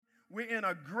we're in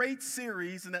a great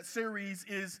series, and that series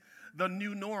is the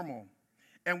new normal.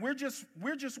 And we're just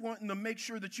wanting to make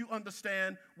sure that you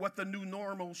understand what the new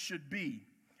normal should be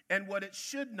and what it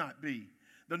should not be.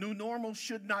 The new normal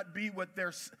should not be what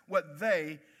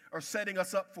they are setting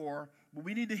us up for, but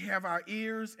we need to have our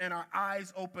ears and our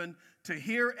eyes open to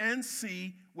hear and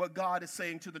see what God is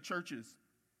saying to the churches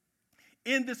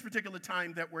in this particular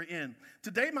time that we're in.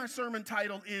 Today, my sermon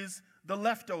title is The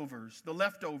Leftovers. The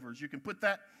Leftovers. You can put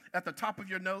that at the top of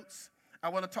your notes. I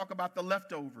want to talk about the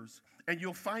leftovers, and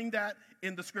you'll find that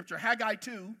in the scripture. Haggai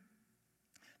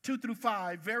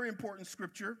 2:2-5, very important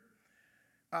scripture.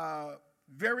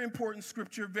 Very important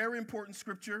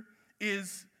scripture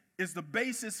is the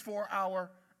basis for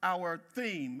our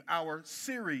theme, our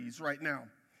series right now.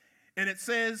 And it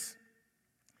says,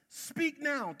 "Speak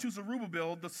now to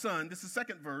Zerubbabel the son," this is the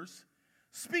second verse,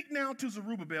 "Speak now to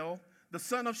Zerubbabel the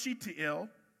son of Shealtiel,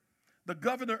 the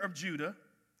governor of Judah,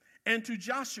 and to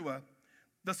Joshua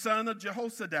the son of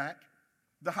Jehozadak,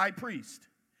 the high priest,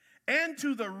 and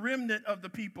to the remnant of the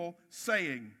people,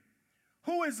 saying,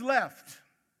 Who is left?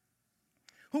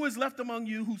 Who is left among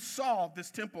you who saw this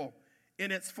temple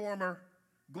in its former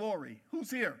glory?"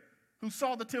 Who's here? Who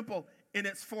saw the temple in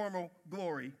its former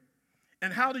glory?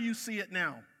 "And how do you see it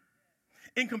now?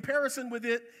 In comparison with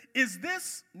it, is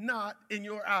this not in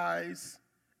your eyes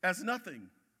as nothing?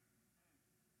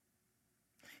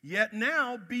 Yet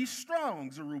now be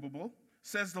strong, Zerubbabel,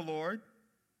 says the Lord,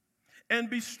 and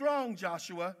be strong,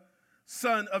 Joshua,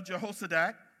 son of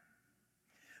Jehozadak,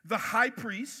 the high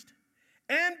priest,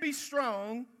 and be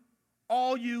strong,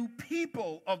 all you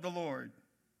people of the Lord,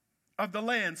 of the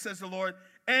land, says the Lord,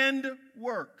 and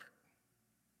work.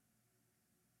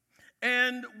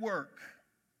 And work.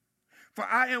 For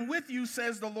I am with you,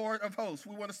 says the Lord of hosts."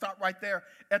 We want to stop right there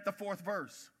at the fourth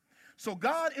verse. So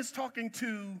God is talking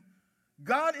to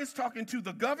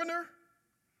the governor,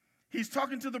 he's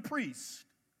talking to the priest,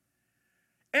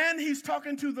 and he's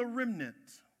talking to the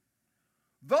remnant.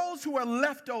 Those who are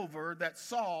left over that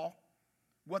saw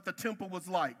what the temple was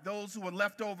like. Those who are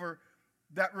left over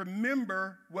that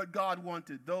remember what God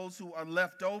wanted. Those who are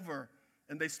left over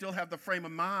and they still have the frame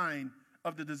of mind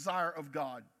of the desire of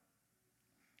God.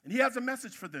 And he has a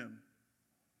message for them.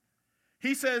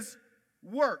 He says,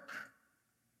 work.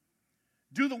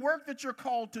 Do the work that you're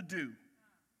called to do.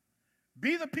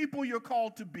 Be the people you're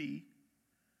called to be.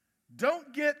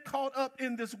 Don't get caught up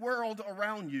in this world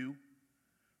around you,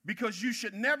 because you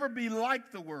should never be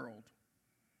like the world.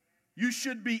 You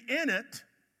should be in it,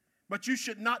 but you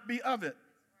should not be of it.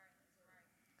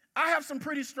 I have some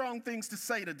pretty strong things to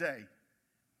say today,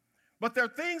 but they're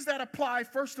things that apply,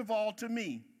 first of all, to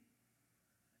me.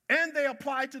 And they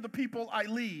apply to the people I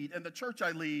lead and the church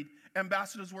I lead,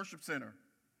 Ambassadors Worship Center.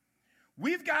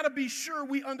 We've got to be sure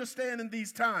we understand in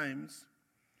these times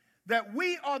that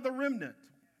we are the remnant.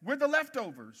 We're the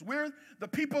leftovers. We're the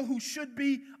people who should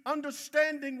be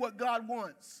understanding what God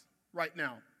wants right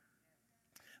now.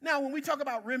 Now, when we talk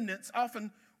about remnants,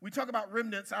 often we talk about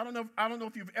remnants. I don't know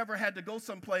if you've ever had to go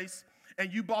someplace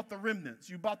and you bought the remnants.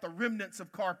 You bought the remnants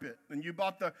of carpet, and you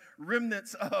bought the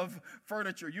remnants of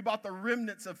furniture. You bought the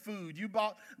remnants of food. You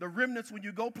bought the remnants when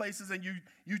you go places, and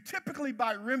you typically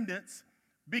buy remnants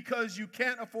because you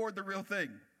can't afford the real thing.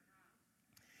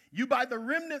 You buy the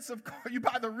remnants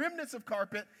of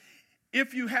carpet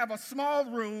if you have a small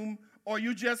room or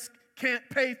you just can't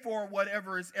pay for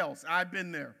whatever is else. I've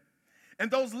been there. And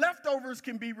those leftovers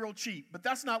can be real cheap, but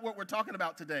that's not what we're talking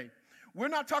about today. We're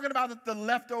not talking about the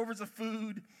leftovers of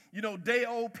food,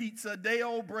 day-old pizza,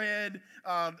 day-old bread,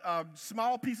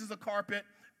 small pieces of carpet,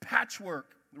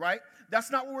 patchwork, right?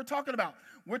 That's not what we're talking about.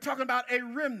 We're talking about a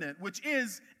remnant, which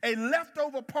is a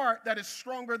leftover part that is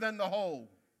stronger than the whole.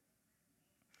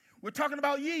 We're talking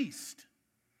about yeast,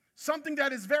 something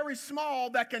that is very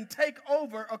small that can take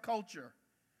over a culture,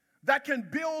 that can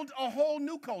build a whole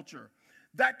new culture,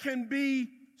 that can be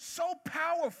so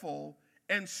powerful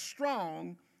and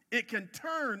strong, it can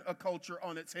turn a culture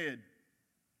on its head.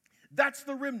 That's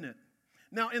the remnant.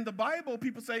 Now, in the Bible,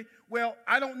 people say, well,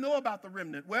 I don't know about the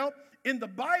remnant. Well, in the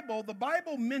Bible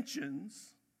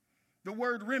mentions the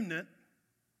word remnant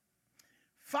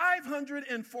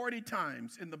 540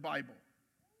 times in the Bible.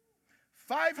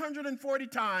 540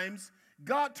 times,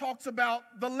 God talks about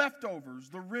the leftovers,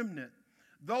 the remnant,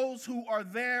 those who are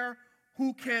there,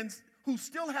 who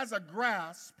still has a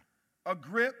grasp, a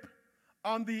grip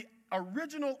on the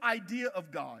original idea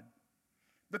of God,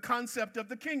 the concept of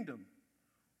the kingdom.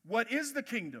 What is the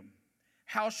kingdom?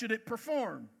 How should it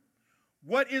perform?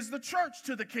 What is the church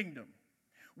to the kingdom?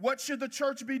 What should the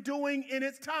church be doing in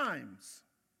its times?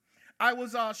 I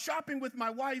was shopping with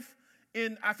my wife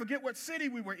in, I forget what city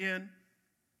we were in,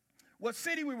 what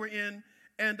city we were in,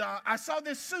 and I saw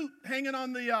this suit hanging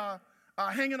on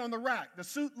the rack. The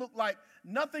suit looked like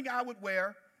nothing I would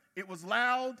wear. It was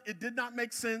loud. It did not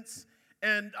make sense,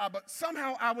 and but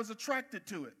somehow I was attracted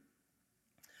to it.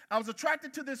 I was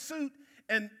attracted to this suit,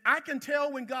 and I can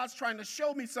tell when God's trying to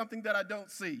show me something that I don't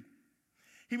see.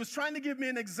 He was trying to give me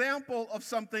an example of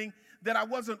something that I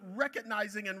wasn't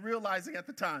recognizing and realizing at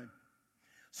the time.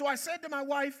 So I said to my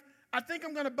wife, I think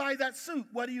I'm going to buy that suit.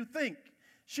 What do you think?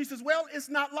 She says, well, it's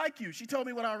not like you. She told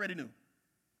me what I already knew.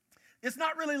 It's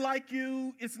not really like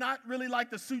you. It's not really like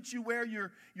the suits you wear.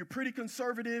 You're pretty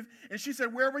conservative. And she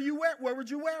said, where would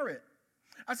you wear it?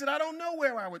 I said, I don't know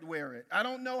where I would wear it. I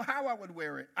don't know how I would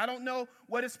wear it. I don't know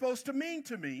what it's supposed to mean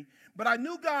to me. But I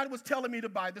knew God was telling me to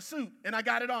buy the suit, and I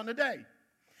got it on today.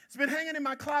 It's been hanging in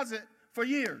my closet for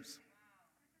years.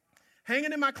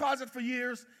 Hanging in my closet for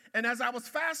years. And as I was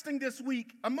fasting this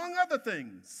week, among other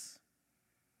things,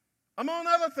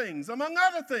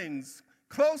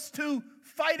 close to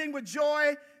fighting with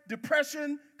joy,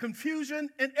 depression, confusion,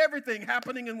 and everything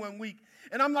happening in 1 week.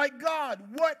 And I'm like, God,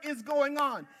 what is going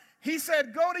on? He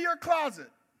said, go to your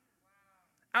closet.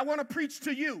 I want to preach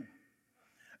to you.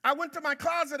 I went to my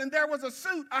closet, and there was a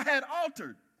suit I had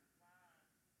altered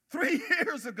 3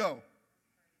 years ago.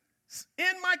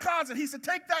 In my closet, he said,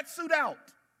 take that suit out.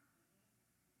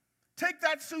 Take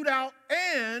that suit out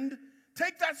and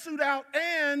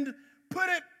put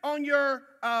it on your,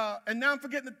 and now I'm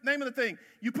forgetting the name of the thing.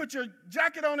 You put your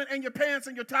jacket on it and your pants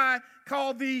and your tie,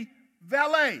 called the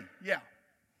valet. Yeah.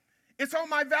 It's on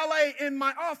my valet in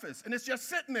my office, and it's just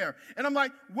sitting there. And I'm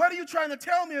like, what are you trying to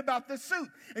tell me about this suit?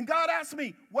 And God asked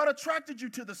me, what attracted you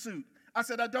to the suit? I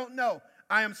said, I don't know.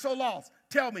 I am so lost.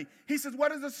 Tell me. He says,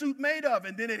 what is the suit made of?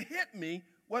 And then it hit me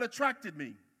what attracted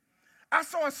me. I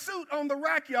saw a suit on the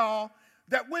rack, y'all,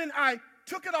 that when I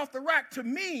took it off the rack, to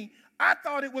me, I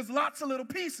thought it was lots of little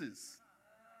pieces.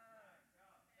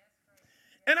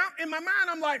 And in my mind,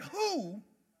 I'm like, who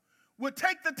would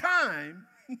take the time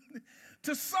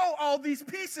to sew all these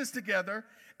pieces together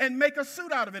and make a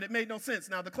suit out of it? It made no sense.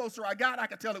 Now, the closer I got, I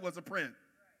could tell it was a print,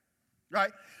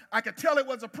 right? I could tell it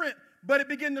was a print, but it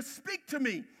began to speak to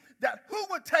me that who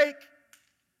would take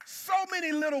so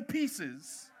many little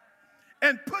pieces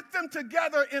and put them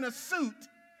together in a suit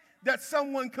that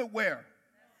someone could wear?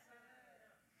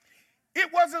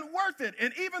 It wasn't worth it.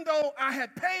 And even though I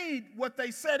had paid what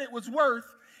they said it was worth,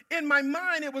 in my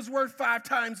mind it was worth 5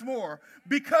 times more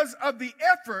because of the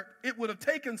effort it would have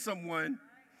taken someone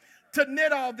to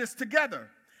knit all this together.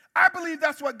 I believe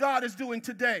that's what God is doing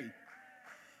today.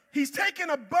 He's taking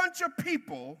a bunch of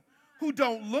people who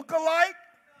don't look alike.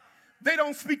 They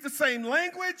don't speak the same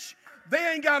language.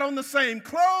 They ain't got on the same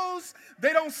clothes.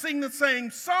 They don't sing the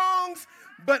same songs.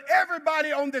 But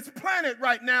everybody on this planet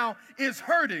right now is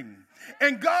hurting.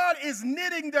 And God is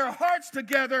knitting their hearts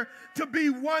together to be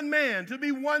one man, to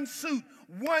be one suit,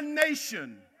 one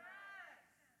nation.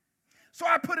 So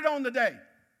I put it on today.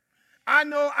 I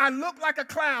know I look like a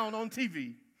clown on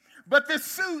TV, but this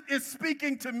suit is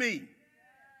speaking to me.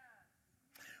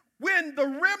 When the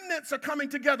remnants are coming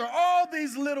together, all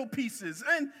these little pieces,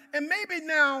 and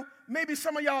maybe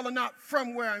some of y'all are not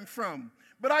from where I'm from,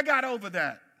 but I got over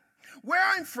that. Where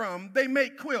I'm from, they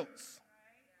make quilts.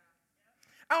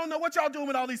 I don't know what y'all doing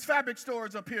with all these fabric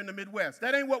stores up here in the Midwest.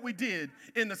 That ain't what we did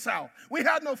in the South. We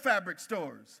had no fabric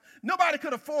stores. Nobody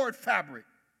could afford fabric.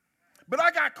 But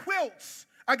I got quilts.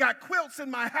 I got quilts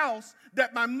in my house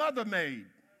that my mother made.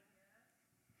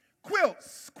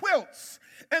 Quilts.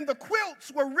 And the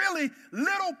quilts were really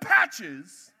little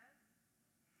patches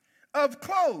of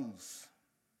clothes.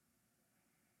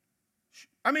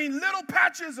 I mean, little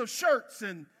patches of shirts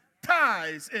and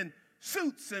ties and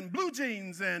suits and blue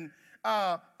jeans and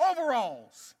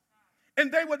overalls.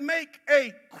 And they would make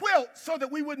a quilt so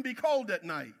that we wouldn't be cold at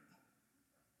night.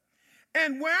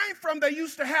 And where I'm from, they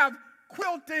used to have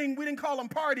quilting. We didn't call them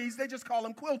parties. They just call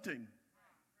them quilting.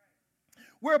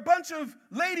 Where a bunch of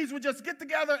ladies would just get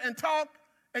together and talk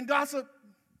and gossip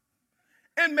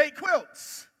and make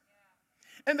quilts.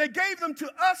 And they gave them to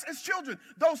us as children.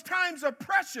 Those times are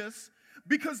precious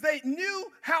because they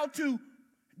knew how to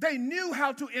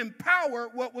empower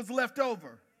what was left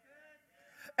over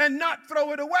and not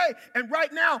throw it away. And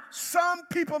right now, some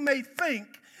people may think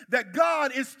that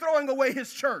God is throwing away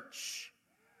his church.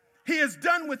 He is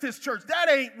done with his church. That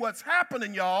ain't what's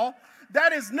happening, y'all.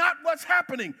 That is not what's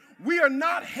happening. We are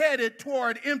not headed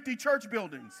toward empty church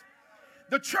buildings.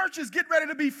 The church is getting ready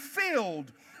to be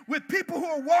filled with people who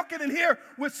are walking in here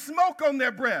with smoke on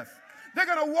their breath. They're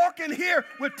going to walk in here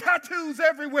with tattoos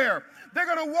everywhere. They're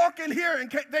going to walk in here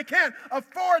and they can't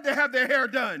afford to have their hair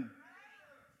done.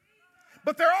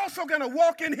 But they're also going to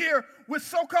walk in here with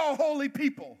so-called holy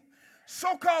people,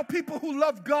 so-called people who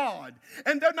love God,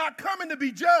 and they're not coming to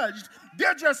be judged.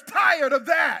 They're just tired of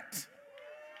that.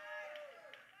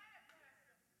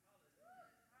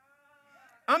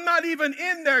 I'm not even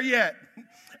in there yet.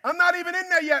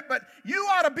 But you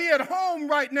ought to be at home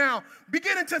right now,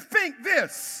 beginning to think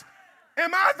this.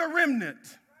 Am I the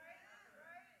remnant?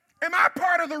 Am I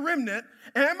part of the remnant?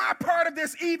 And am I part of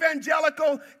this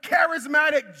evangelical,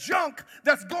 charismatic junk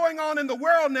that's going on in the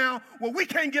world now where we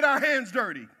can't get our hands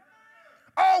dirty?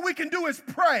 All we can do is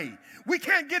pray. We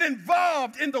can't get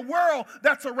involved in the world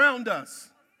that's around us.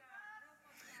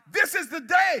 This is the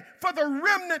day for the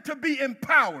remnant to be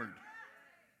empowered.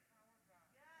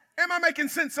 Am I making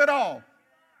sense at all?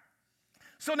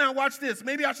 So now watch this.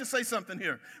 Maybe I should say something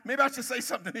here.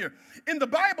 In the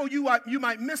Bible, you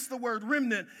might miss the word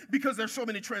remnant because there's so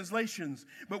many translations.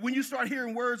 But when you start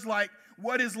hearing words like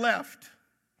what is left,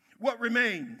 what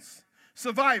remains,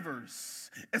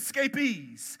 survivors,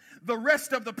 escapees, the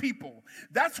rest of the people,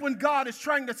 that's when God is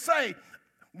trying to say,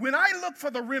 when I look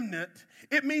for the remnant,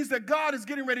 it means that God is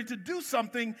getting ready to do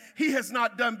something he has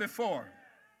not done before.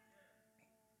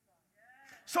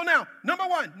 So now, number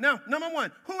one,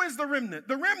 who is the remnant?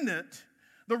 The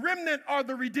remnant are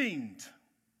the redeemed.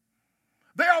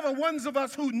 They are the ones of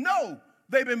us who know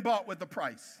they've been bought with a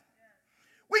price.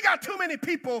 We got too many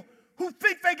people who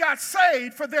think they got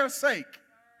saved for their sake.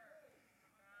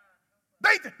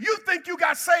 You think you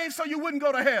got saved so you wouldn't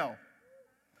go to hell.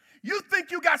 You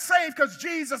think you got saved because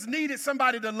Jesus needed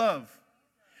somebody to love.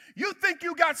 You think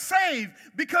you got saved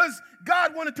because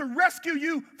God wanted to rescue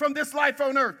you from this life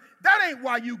on earth. That ain't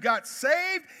why you got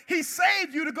saved. He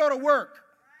saved you to go to work.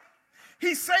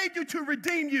 He saved you to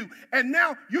redeem you, and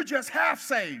now you're just half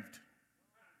saved.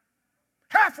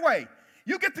 Halfway.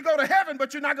 You get to go to heaven,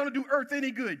 but you're not going to do earth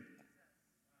any good.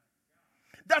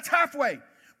 That's halfway.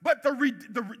 But the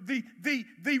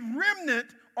remnant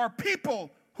are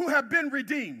people who have been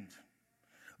redeemed.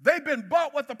 They've been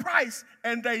bought with a price,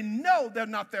 and they know they're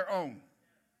not their own.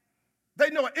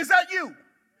 They know it. Is that you?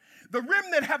 The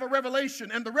remnant have a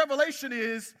revelation, and the revelation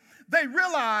is they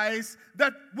realize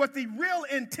that what the real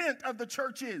intent of the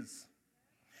church is.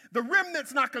 The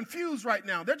remnant's not confused right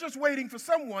now. They're just waiting for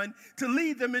someone to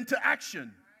lead them into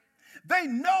action. They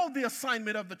know the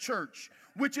assignment of the church,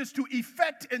 which is to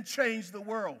effect and change the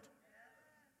world.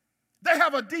 They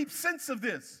have a deep sense of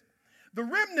this. The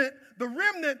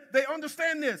remnant, they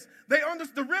understand this.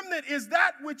 The remnant is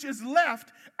that which is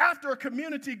left after a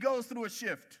community goes through a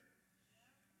shift.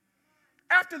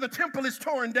 After the temple is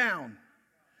torn down.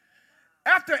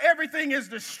 After everything is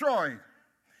destroyed.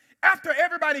 After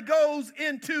everybody goes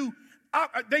into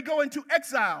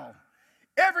exile.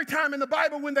 Every time in the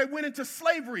Bible when they went into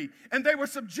slavery and they were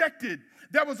subjected,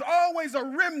 there was always a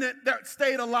remnant that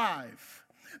stayed alive,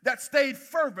 that stayed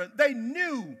fervent. They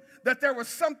knew that there was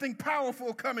something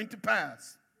powerful coming to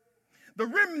pass. The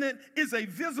remnant is a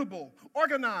visible,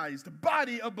 organized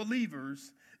body of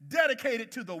believers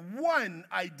dedicated to the one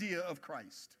idea of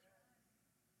Christ.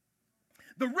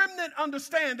 The remnant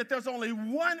understand that there's only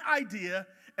one idea,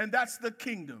 and that's the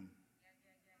kingdom.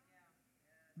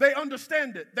 They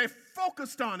understand it. They're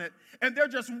focused on it, and they're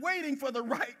just waiting for the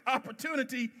right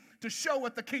opportunity to show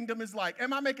what the kingdom is like.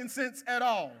 Am I making sense at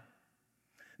all?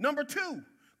 Number two,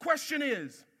 question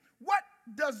is, what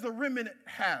does the remnant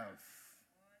have?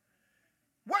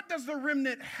 What does the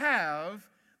remnant have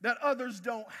that others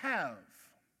don't have?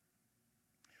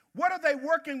 What are they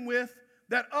working with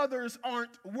that others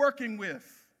aren't working with?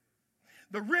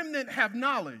 The remnant have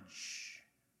knowledge.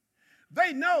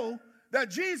 They know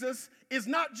that Jesus is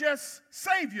not just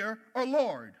Savior or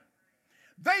Lord.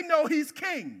 They know he's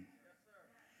King.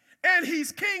 And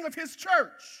he's King of his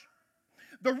church.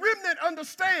 The remnant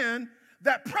understand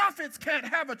that prophets can't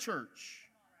have a church.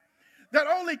 That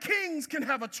only kings can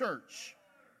have a church.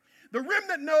 The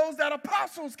remnant knows that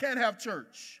apostles can't have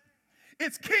church.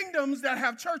 It's kingdoms that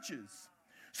have churches.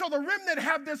 So the remnant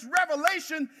have this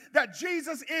revelation that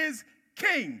Jesus is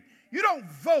King. You don't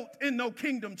vote in no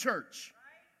kingdom church.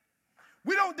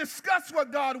 We don't discuss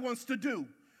what God wants to do.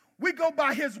 We go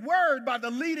by his word, by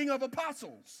the leading of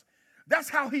apostles. That's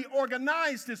how he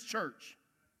organized his church.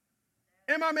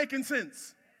 Am I making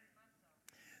sense?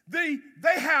 They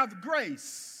have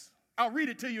grace. I'll read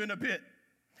it to you in a bit.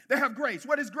 They have grace.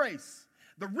 What is grace?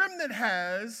 The remnant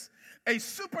has a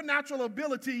supernatural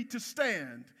ability to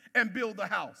stand and build a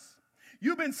house.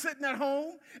 You've been sitting at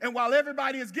home, and while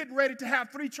everybody is getting ready to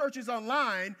have 3 churches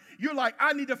online, you're like,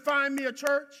 I need to find me a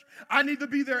church. I need to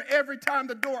be there every time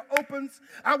the door opens.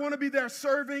 I want to be there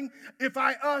serving. If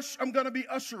I ush, I'm going to be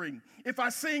ushering. If I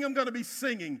sing, I'm going to be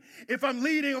singing. If I'm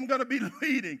leading, I'm going to be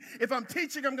leading. If I'm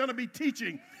teaching, I'm going to be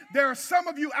teaching. There are some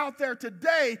of you out there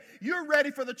today, you're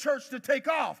ready for the church to take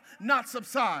off, not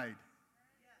subside.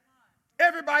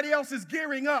 Everybody else is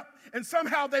gearing up, and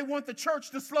somehow they want the church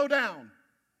to slow down.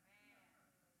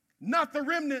 Not the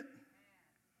remnant.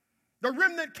 The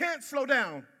remnant can't slow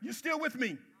down. You still with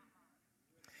me?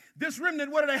 This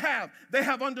remnant, what do they have? They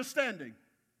have understanding.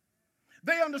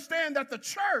 They understand that the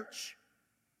church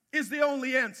is the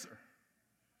only answer.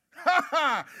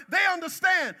 They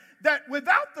understand that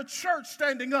without the church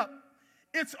standing up,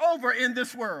 it's over in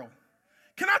this world.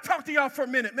 Can I talk to y'all for a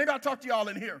minute? Maybe I'll talk to y'all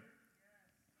in here.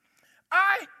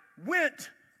 I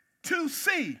went to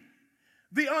see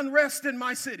the unrest in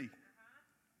my city.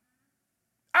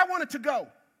 I wanted to go.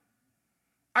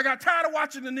 I got tired of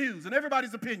watching the news and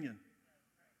everybody's opinion.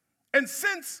 And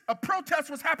since a protest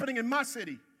was happening in my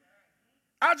city,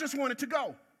 I just wanted to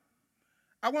go.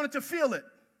 I wanted to feel it.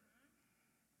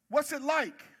 What's it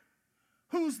like?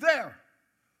 Who's there?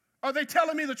 Are they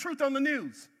telling me the truth on the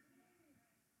news?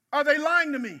 Are they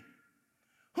lying to me?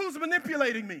 Who's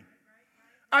manipulating me?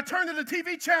 I turn to the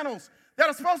TV channels that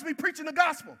are supposed to be preaching the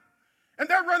gospel, and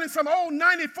they're running some old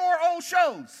 94 old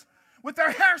shows with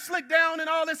their hair slicked down and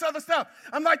all this other stuff.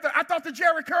 I'm like, I thought the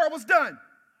Jerry curl was done.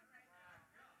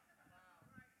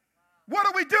 What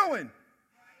are we doing?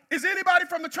 Is anybody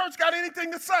from the church got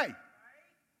anything to say?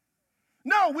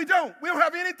 No, we don't. We don't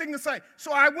have anything to say.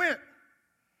 So I went.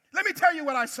 Let me tell you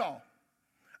what I saw.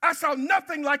 I saw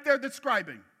nothing like they're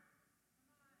describing.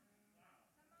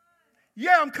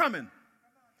 Yeah, I'm coming.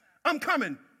 I'm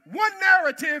coming. One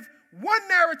narrative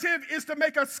is to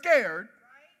make us scared.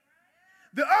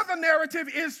 The other narrative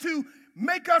is to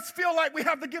make us feel like we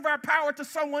have to give our power to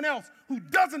someone else who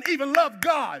doesn't even love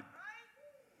God,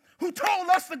 who told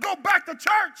us to go back to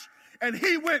church, and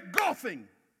he went golfing.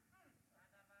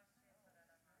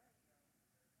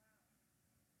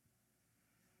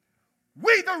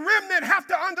 We, the remnant, have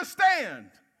to understand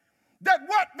that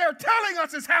what they're telling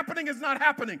us is happening is not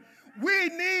happening. We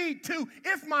need to,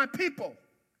 if my people,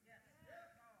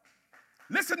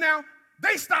 listen now,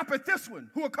 they stop at this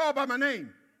one, who are called by my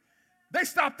name. They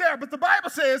stop there, but the Bible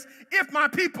says, if my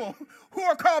people who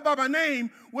are called by my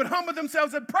name would humble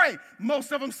themselves and pray.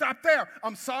 Most of them stop there.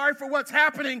 I'm sorry for what's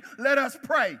happening. Let us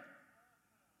pray.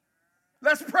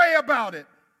 Let's pray about it.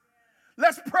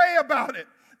 Let's pray about it.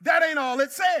 That ain't all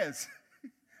it says.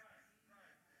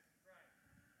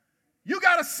 You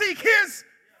got to seek his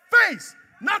face,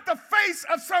 not the face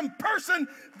of some person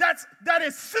that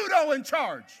is pseudo in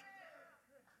charge.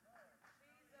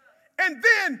 And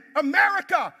then,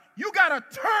 America, you got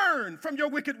to turn from your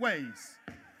wicked ways.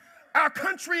 Our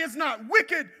country is not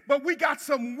wicked, but we got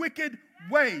some wicked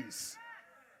ways.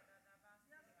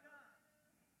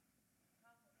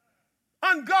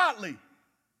 Ungodly,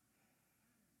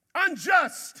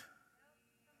 unjust,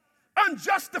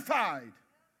 unjustified,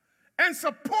 and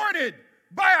supported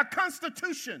by a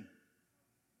constitution.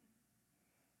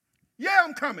 Yeah,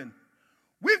 I'm coming.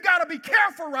 We've got to be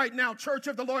careful right now, Church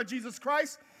of the Lord Jesus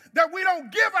Christ, that we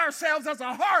don't give ourselves as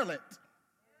a harlot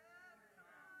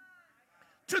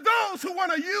to those who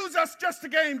want to use us just to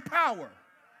gain power.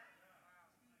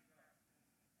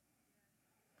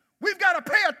 We've got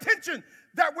to pay attention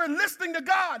that we're listening to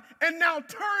God and now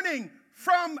turning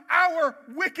from our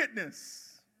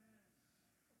wickedness.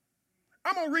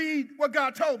 I'm going to read what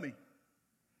God told me.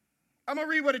 I'm going to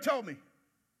read what he told me.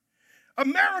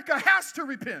 America has to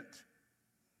repent.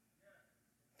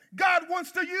 God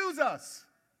wants to use us.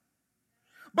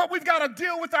 But we've got to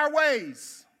deal with our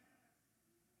ways.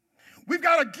 We've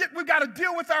got to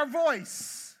deal with our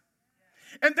voice.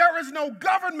 And there is no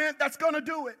government that's going to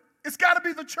do it. It's got to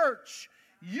be the church,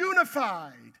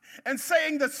 unified and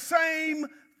saying the same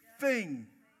thing.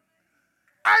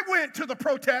 I went to the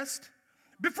protest.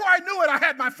 Before I knew it, I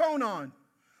had my phone on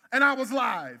and I was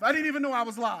live. I didn't even know I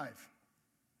was live.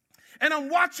 And I'm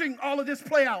watching all of this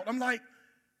play out. I'm like,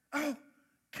 oh,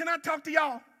 can I talk to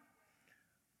y'all?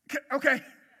 Okay.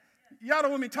 Y'all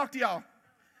don't want me to talk to y'all.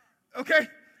 Okay?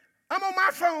 I'm on my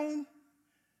phone,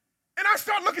 and I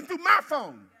start looking through my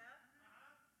phone.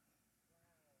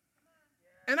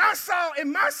 And I saw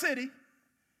in my city,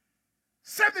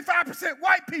 75%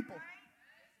 white people.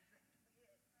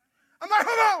 I'm like,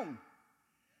 hold on.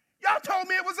 Y'all told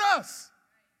me it was us.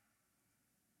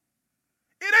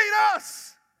 It ain't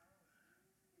us.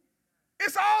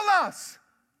 It's all us.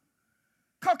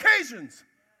 Caucasians,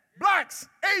 blacks,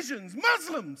 Asians,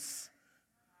 Muslims,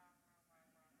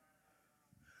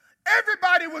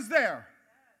 Everybody was there.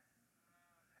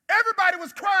 Everybody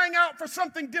was crying out for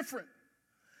something different.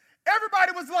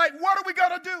 Everybody was like, what are we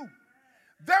going to do?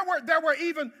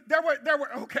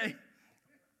 Okay.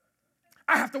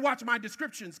 I have to watch my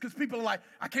descriptions because people are like,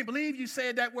 I can't believe you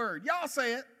said that word. Y'all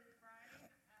say it.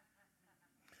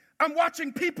 I'm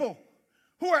watching people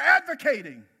who are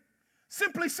advocating,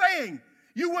 simply saying,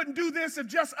 you wouldn't do this if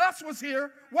just us was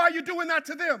here. Why are you doing that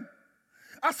to them?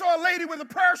 I saw a lady with a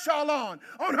prayer shawl on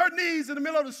her knees in the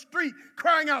middle of the street,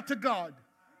 crying out to God.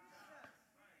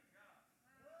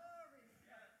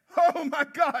 Oh my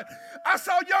God. I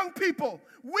saw young people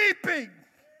weeping,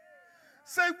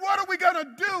 saying, what are we going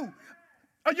to do?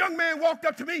 A young man walked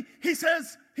up to me. He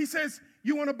says,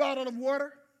 you want a bottle of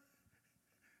water?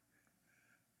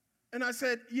 And I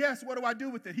said, yes, what do I do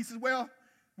with it? He says, well,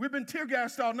 we've been tear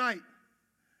gassed all night.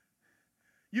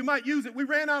 You might use it. We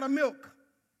ran out of milk.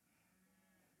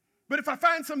 But if I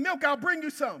find some milk, I'll bring you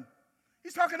some.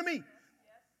 He's talking to me.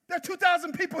 There are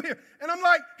 2,000 people here. And I'm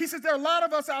like, he says, there are a lot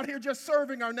of us out here just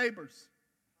serving our neighbors.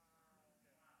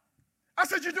 I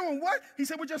said, you're doing what? He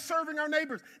said, we're just serving our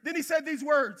neighbors. Then he said these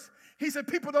words. He said,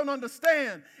 people don't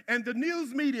understand, and the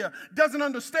news media doesn't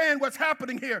understand what's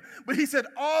happening here. But he said,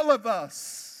 all of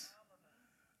us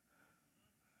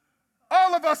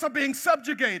are being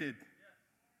subjugated.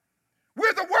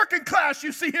 We're the working class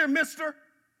you see here, mister.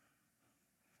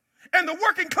 And the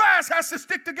working class has to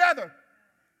stick together.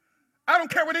 I don't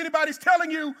care what anybody's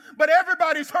telling you, but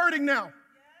everybody's hurting now.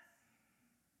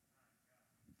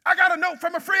 I got a note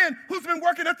from a friend who's been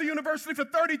working at the university for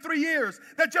 33 years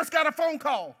that just got a phone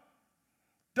call.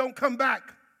 Don't come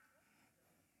back.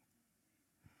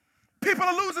 People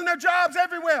are losing their jobs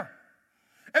everywhere.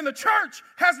 And the church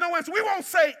has no answer. We won't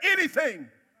say anything.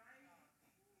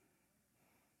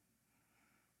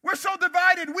 We're so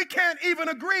divided we can't even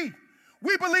agree.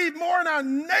 We believe more in our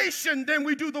nation than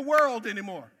we do the world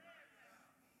anymore.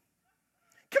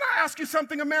 Can I ask you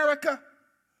something, America?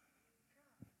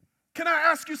 Can I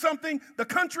ask you something? The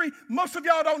country most of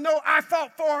y'all don't know I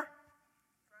fought for.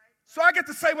 So I get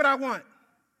to say what I want.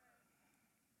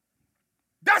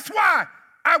 That's why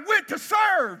I went to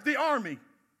serve the army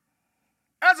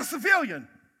as a civilian,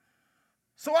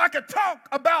 so I could talk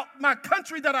about my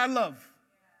country that I love.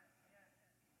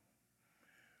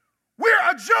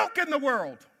 We're a joke in the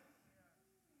world.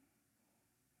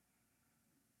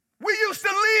 We used to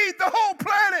lead the whole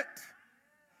planet.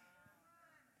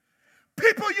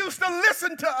 People used to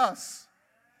listen to us.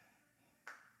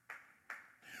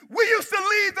 We used to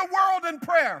lead the world in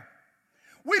prayer.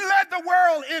 We led the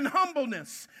world in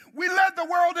humbleness. We led the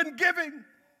world in giving.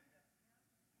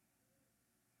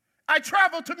 I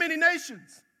traveled to many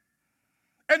nations,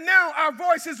 and now our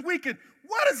voice is weakened.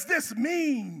 What does this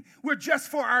mean? We're just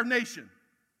for our nation.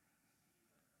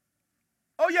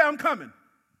 Oh yeah, I'm coming.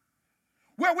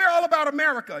 Well, we're all about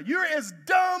America. You're as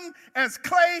dumb as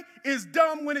clay is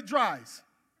dumb when it dries.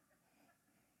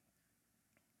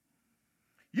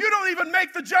 You don't even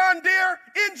make the John Deere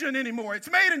engine anymore. It's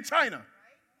made in China.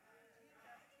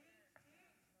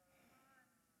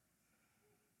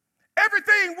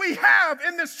 Everything we have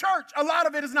in this church, a lot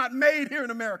of it is not made here in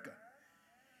America.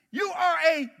 You are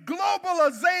a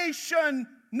globalization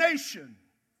nation.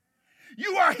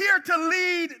 You are here to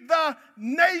lead the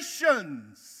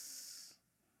nations.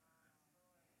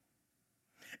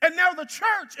 And now the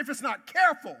church, if it's not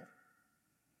careful,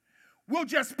 will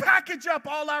just package up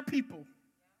all our people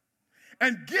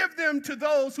and give them to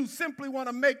those who simply want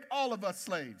to make all of us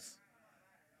slaves.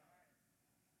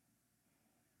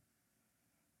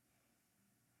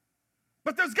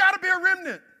 But there's got to be a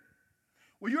remnant.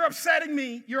 Well, you're upsetting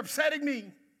me. You're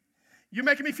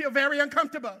making me feel very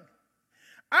uncomfortable.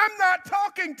 I'm not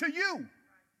talking to you.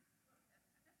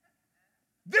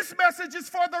 This message is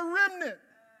for the remnant.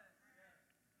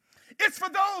 It's for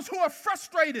those who are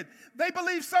frustrated. They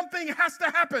believe something has to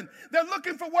happen. They're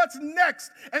looking for what's next,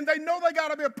 and they know they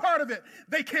got to be a part of it.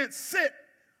 They can't sit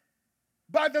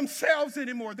by themselves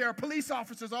anymore. There are police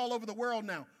officers all over the world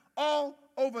now, all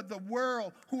over the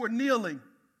world who are kneeling.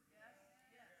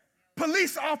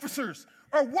 Police officers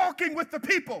are walking with the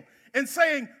people and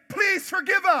saying, please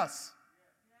forgive us.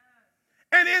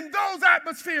 And in those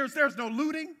atmospheres, there's no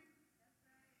looting.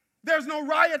 There's no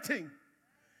rioting.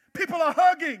 People are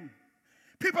hugging.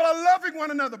 People are loving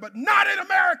one another, but not in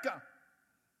America.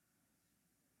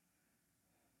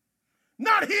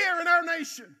 Not here in our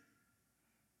nation.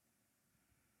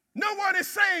 No one is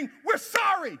saying, we're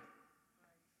sorry.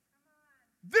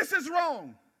 This is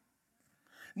wrong.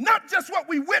 Not just what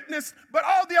we witnessed, but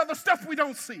all the other stuff we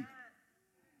don't see.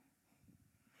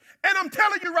 And I'm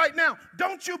telling you right now,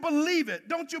 don't you believe it?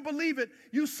 Don't you believe it,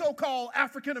 you so-called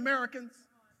African Americans?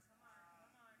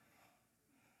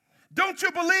 Don't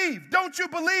you believe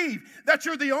that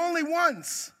you're the only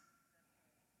ones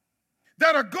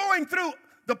that are going through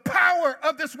the power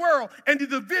of this world and the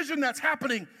division that's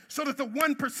happening so that the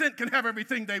 1% can have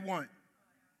everything they want?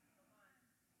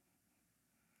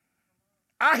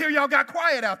 I hear y'all got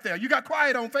quiet out there. You got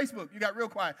quiet on Facebook. You got real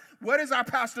quiet. What is our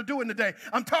pastor doing today?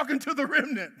 I'm talking to the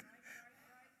remnant.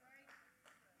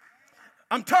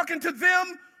 I'm talking to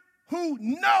them who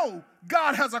know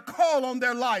God has a call on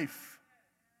their life.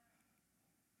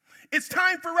 It's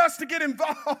time for us to get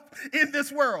involved in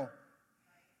this world.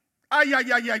 Ay, ay,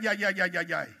 ay, ay, ay, ay, ay,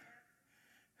 ay, ay.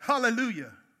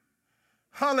 Hallelujah.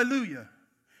 Hallelujah.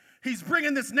 He's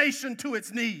bringing this nation to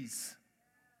its knees.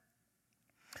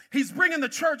 He's bringing the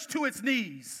church to its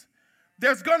knees.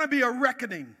 There's going to be a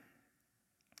reckoning.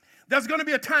 There's going to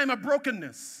be a time of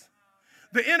brokenness.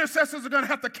 The intercessors are going to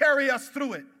have to carry us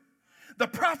through it. The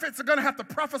prophets are going to have to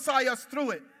prophesy us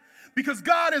through it. Because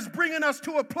God is bringing us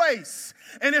to a place,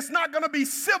 and it's not going to be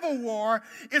civil war,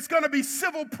 it's going to be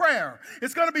civil prayer.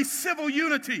 It's going to be civil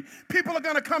unity. People are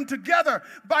going to come together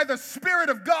by the Spirit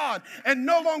of God and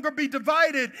no longer be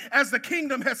divided as the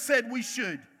kingdom has said we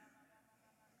should.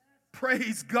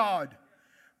 Praise God.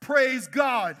 Praise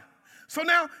God. So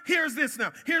now, here's this.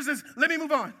 Let me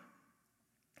move on.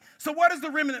 So what is the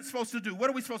remnant supposed to do?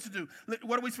 What are we supposed to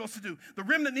do? The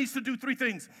remnant needs to do three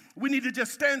things. We need to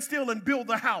just stand still and build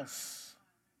the house.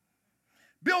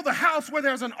 Build a house where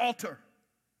there's an altar.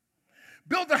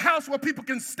 Build a house where people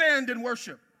can stand and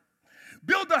worship.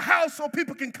 Build a house so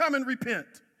people can come and repent.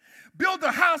 Build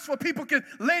a house where people can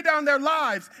lay down their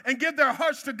lives and give their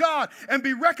hearts to God and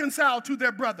be reconciled to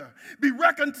their brother. Be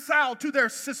reconciled to their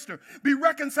sister. Be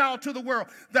reconciled to the world.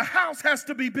 The house has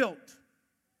to be built.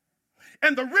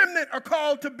 And the remnant are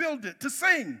called to build it, to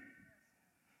sing,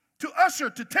 to usher,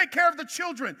 to take care of the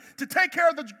children, to take care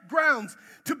of the grounds,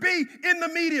 to be in the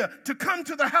media, to come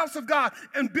to the house of God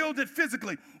and build it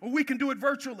physically. Or we can do it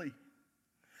virtually.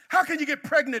 How can you get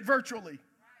pregnant virtually?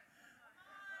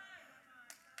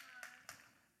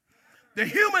 The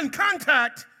human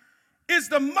contact is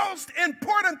the most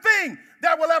important thing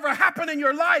that will ever happen in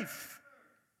your life.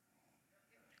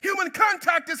 Human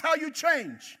contact is how you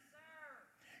change.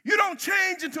 You don't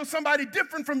change until somebody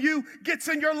different from you gets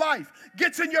in your life,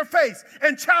 gets in your face,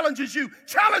 and challenges you,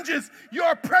 challenges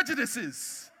your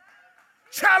prejudices,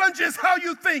 challenges how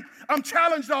you think. I'm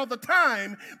challenged all the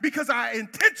time because I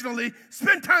intentionally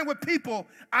spend time with people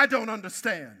I don't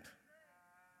understand.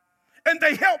 And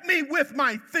they help me with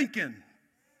my thinking.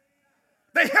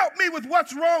 They help me with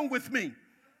what's wrong with me.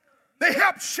 They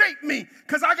help shape me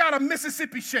because I got a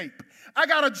Mississippi shape. I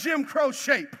got a Jim Crow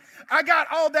shape. I got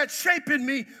all that shape in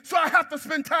me, so I have to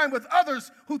spend time with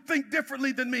others who think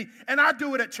differently than me. And I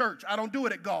do it at church. I don't do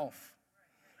it at golf.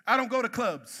 I don't go to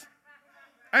clubs.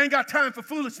 I ain't got time for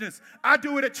foolishness. I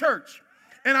do it at church.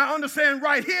 And I understand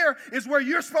right here is where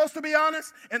you're supposed to be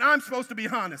honest and I'm supposed to be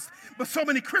honest. But so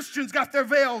many Christians got their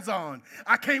veils on.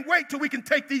 I can't wait till we can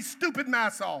take these stupid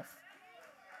masks off.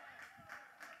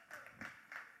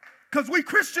 Because we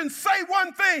Christians say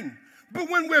one thing, but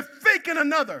when we're thinking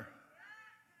another.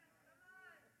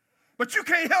 But you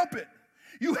can't help it.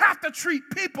 You have to treat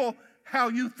people how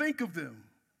you think of them.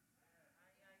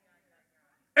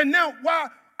 And now,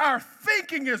 while our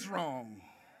thinking is wrong,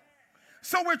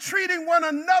 so we're treating one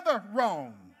another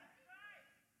wrong.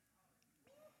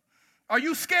 Are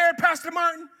you scared, Pastor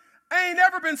Martin? I ain't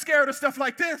never been scared of stuff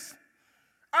like this.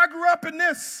 I grew up in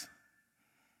this.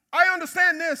 I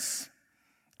understand this.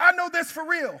 I know this for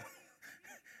real.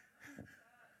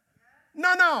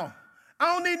 No.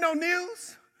 I don't need no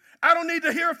news. I don't need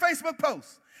to hear a Facebook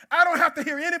post. I don't have to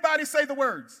hear anybody say the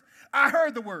words. I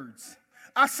heard the words.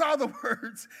 I saw the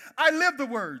words. I lived the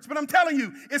words. But I'm telling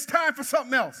you, it's time for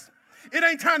something else. It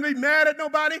ain't time to be mad at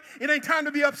nobody. It ain't time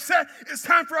to be upset. It's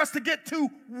time for us to get to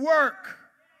work.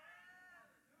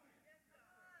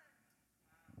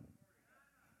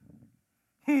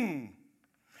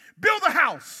 Build a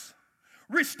house.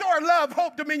 Restore love,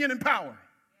 hope, dominion, and power.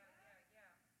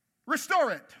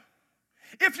 Restore it.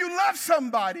 If you love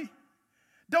somebody,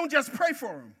 don't just pray for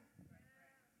them.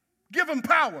 Give them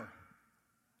power.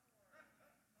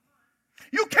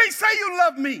 You can't say you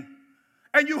love me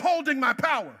and you holding my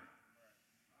power.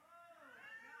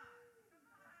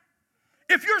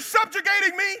 If you're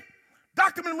subjugating me,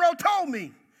 Dr. Monroe told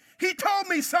me, he told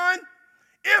me, son,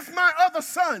 if my other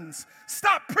sons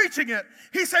stop preaching it,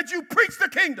 he said, you preach the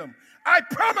kingdom. I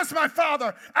promised my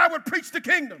father I would preach the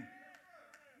kingdom.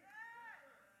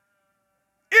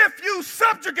 If you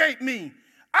subjugate me,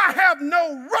 I have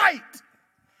no right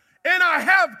and I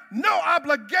have no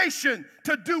obligation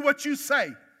to do what you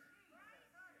say.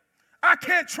 I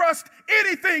can't trust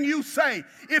anything you say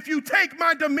if you take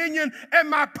my dominion and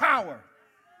my power.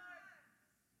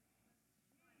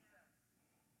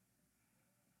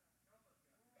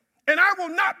 And I will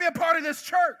not be a part of this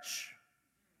church.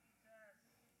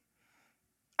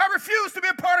 I refuse to be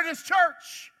a part of this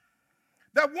church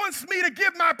that wants me to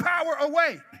give my power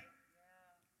away.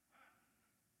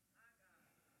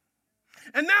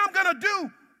 And now I'm going to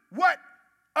do what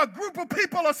a group of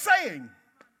people are saying,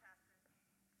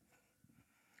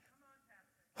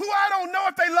 who I don't know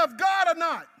if they love God or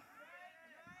not.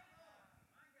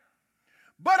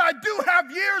 But I do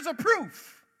have years of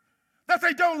proof that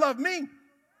they don't love me.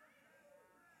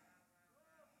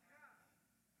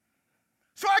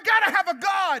 So I got to have a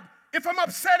God, if I'm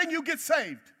upsetting you, get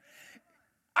saved.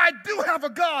 I do have a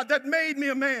God that made me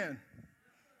a man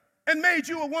and made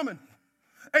you a woman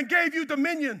and gave you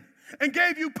dominion and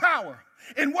gave you power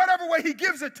in whatever way he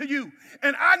gives it to you.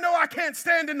 And I know I can't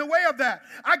stand in the way of that.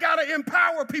 I got to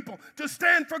empower people to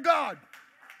stand for God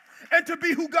and to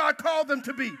be who God called them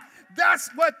to be.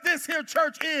 That's what this here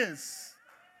church is.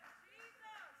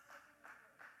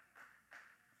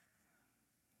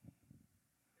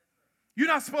 You're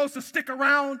not supposed to stick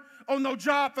around on no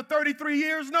job for 33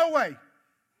 years. No way.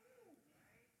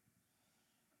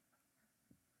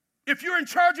 If you're in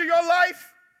charge of your life,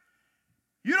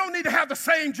 you don't need to have the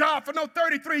same job for no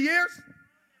 33 years.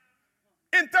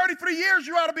 In 33 years,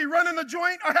 you ought to be running the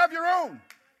joint or have your own.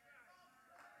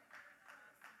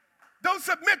 Don't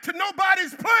submit to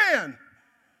nobody's plan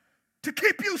to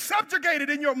keep you subjugated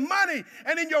in your money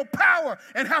and in your power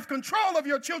and have control of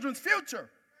your children's future.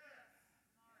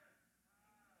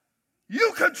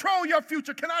 You control your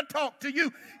future. Can I talk to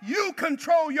you? You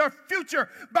control your future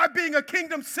by being a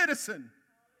kingdom citizen.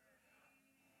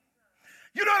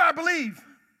 You know what I believe?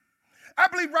 I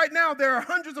believe right now there are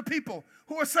hundreds of people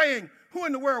who are saying, who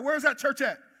in the world? Where's that church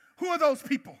at? Who are those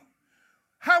people?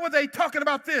 How are they talking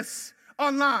about this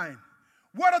online?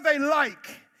 What are they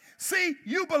like? See,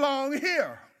 you belong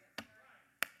here.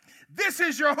 This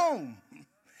is your home.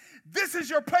 This is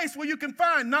your place where you can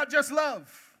find not just love,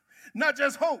 not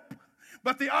just hope,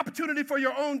 but the opportunity for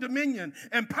your own dominion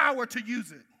and power to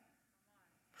use it.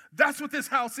 That's what this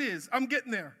house is. I'm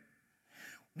getting there.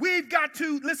 We've got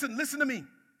to, listen to me.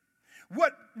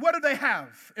 What do they have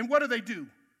and what do they do?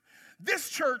 This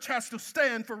church has to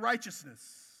stand for righteousness,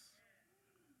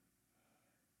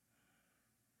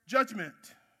 judgment,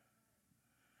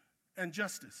 and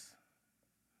justice.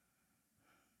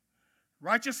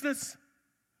 Righteousness,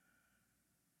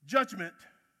 judgment,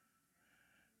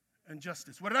 and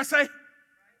justice. What did I say?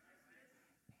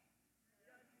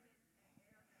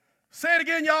 Say it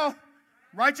again, y'all.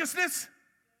 Righteousness.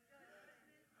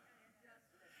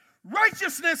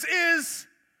 Righteousness is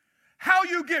how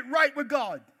you get right with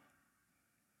God.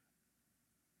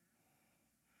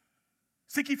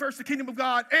 Seek ye first the kingdom of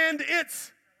God and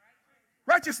its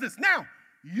righteousness. Now,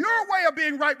 your way of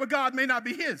being right with God may not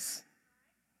be his.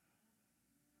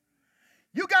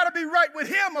 You got to be right with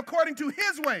him according to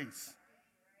his ways.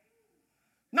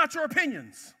 Not your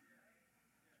opinions.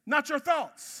 Not your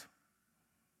thoughts.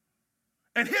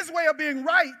 And his way of being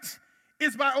right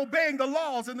is by obeying the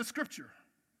laws in the scripture.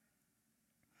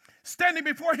 Standing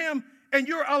before him and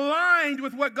you're aligned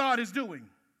with what God is doing.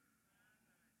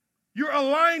 You're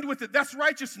aligned with it. That's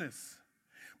righteousness.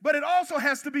 But it also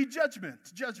has to be judgment.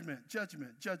 Judgment,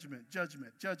 judgment, judgment,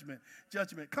 judgment, judgment,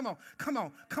 judgment. Come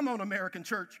on, American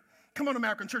church. Come on,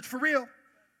 American church. For real,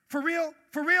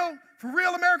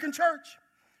 American church.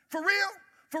 For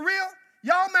real.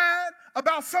 Y'all mad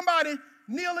about somebody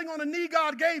kneeling on a knee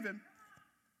God gave him.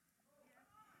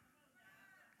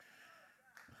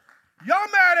 Y'all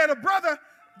mad at a brother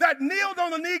that kneeled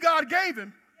on the knee God gave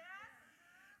him,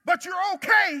 but you're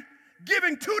okay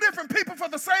giving two different people for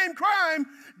the same crime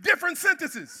different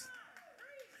sentences.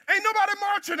 Ain't nobody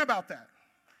marching about that.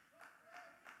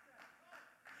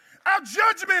 Our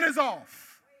judgment is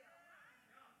off.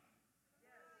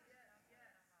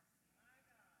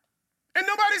 And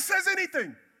nobody says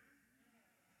anything.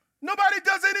 Nobody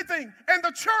does anything. And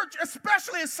the church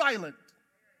especially is silent.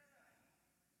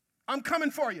 I'm coming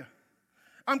for you.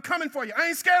 I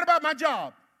ain't scared about my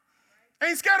job. I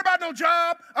ain't scared about no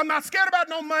job. I'm not scared about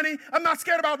no money. I'm not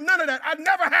scared about none of that. I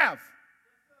never have.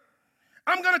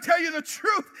 I'm going to tell you the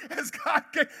truth as God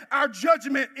can. Our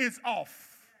judgment is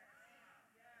off.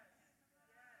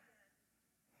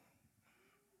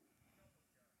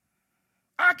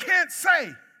 I can't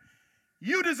say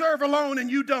you deserve a loan and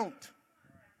you don't.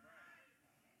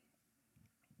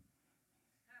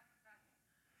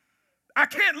 I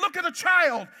can't look at a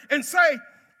child and say,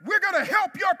 we're going to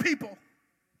help your people,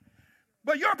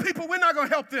 but your people, we're not going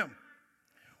to help them.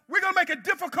 We're going to make it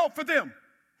difficult for them.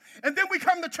 And then we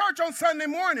come to church on Sunday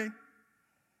morning.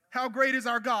 How great is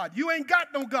our God? You ain't got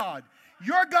no God.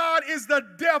 Your God is the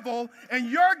devil, and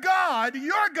your God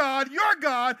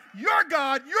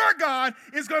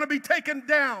is going to be taken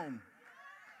down.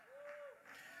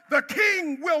 The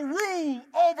king will rule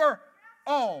over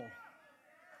all.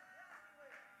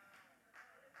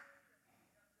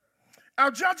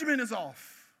 Our judgment is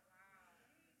off.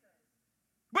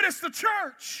 But it's the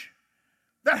church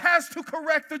that has to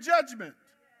correct the judgment.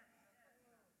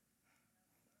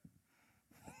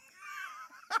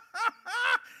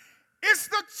 It's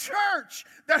the church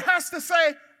that has to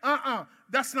say,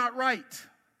 that's not right.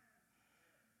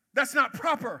 That's not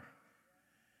proper.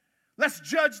 Let's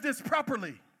judge this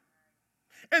properly.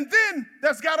 And then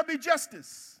there's got to be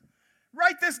justice.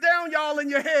 Write this down, y'all, in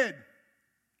your head.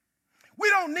 We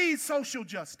don't need social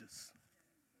justice.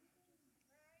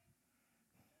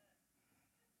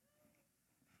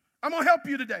 I'm going to help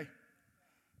you today.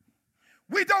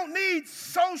 We don't need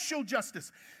social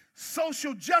justice.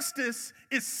 Social justice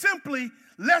is simply,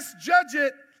 let's judge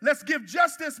it, let's give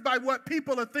justice by what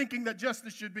people are thinking that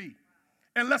justice should be.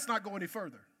 And let's not go any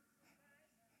further.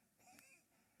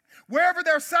 Wherever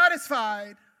they're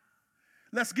satisfied,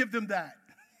 let's give them that.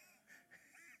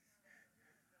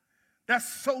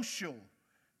 That's social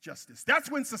justice.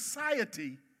 That's when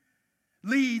society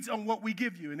leads on what we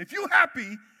give you. And if you're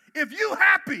happy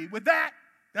with that,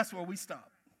 that's where we stop.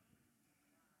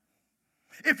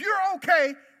 If you're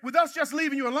okay with us just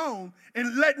leaving you alone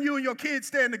and letting you and your kids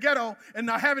stay in the ghetto and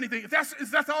not have anything,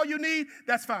 if that's all you need,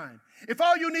 that's fine. If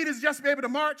all you need is just to be able to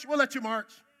march, we'll let you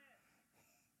march.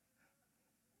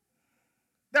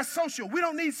 That's social. We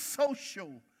don't need social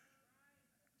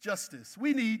justice.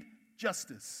 We need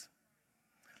justice.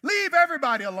 Leave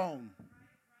everybody alone.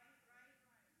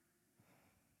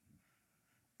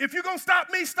 If you're going to stop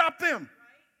me, stop them.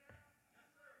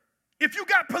 If you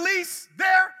got police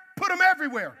there, put them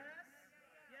everywhere.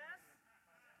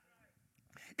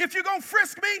 If you're going to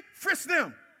frisk me, frisk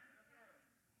them.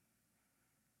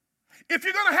 If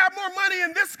you're going to have more money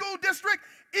in this school district,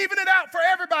 even it out for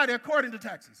everybody according to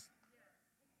taxes.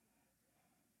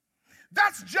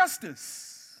 That's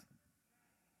justice.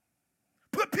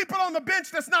 Put people on the bench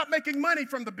that's not making money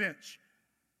from the bench.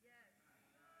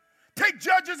 Take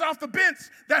judges off the bench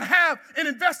that have an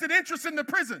invested interest in the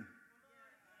prison.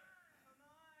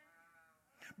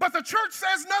 But the church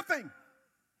says nothing.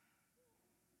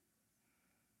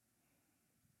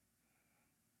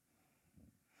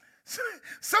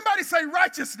 Somebody say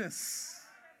righteousness.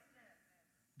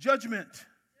 Judgment.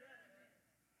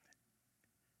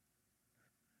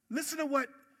 Listen to what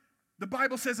the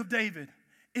Bible says of David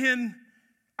in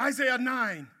Isaiah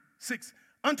 9:6.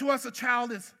 Unto us a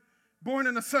child is born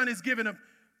and a son is given.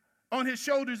 On his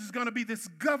shoulders is going to be this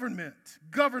government.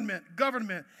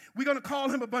 We're going to call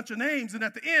him a bunch of names. And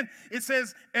at the end, it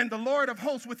says, and the Lord of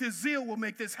hosts with his zeal will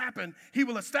make this happen. He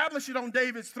will establish it on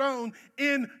David's throne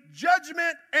in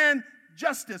judgment and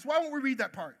justice. Why won't we read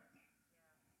that part?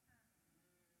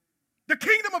 The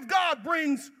kingdom of God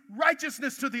brings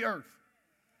righteousness to the earth.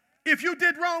 If you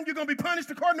did wrong, you're going to be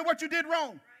punished according to what you did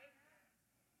wrong.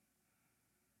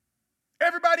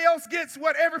 Everybody else gets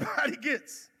what everybody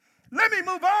gets. Let me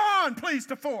move on, please,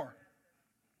 to 4.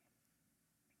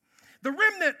 The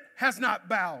remnant has not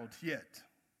bowed yet.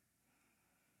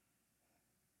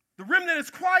 The remnant is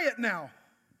quiet now,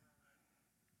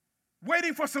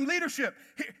 waiting for some leadership.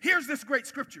 Here's this great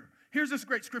scripture.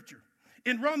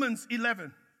 In Romans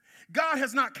 11, God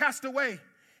has not cast away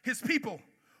his people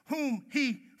whom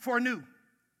he foreknew.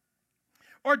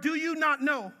 Or do you not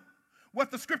know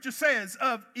what the scripture says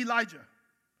of Elijah?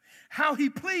 How he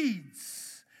pleads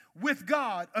with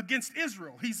God against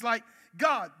Israel. He's like,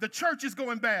 God, the church is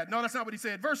going bad. No, that's not what he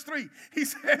said. Verse 3, he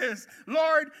says,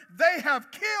 Lord, they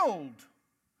have killed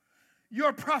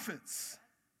your prophets,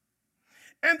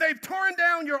 and they've torn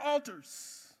down your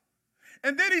altars.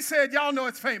 And then he said, y'all know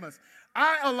it's famous,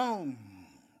 I alone,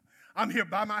 I'm here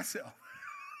by myself.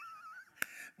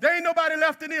 There ain't nobody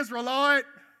left in Israel, Lord.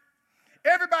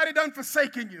 Everybody done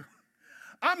forsaken you.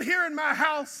 I'm here in my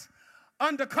house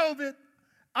under COVID.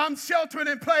 I'm sheltering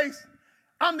in place.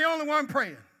 I'm the only one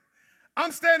praying.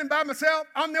 I'm standing by myself.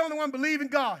 I'm the only one believing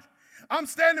God. I'm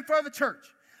standing for the church.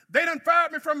 They done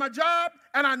fired me from my job,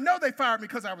 and I know they fired me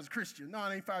because I was Christian. No,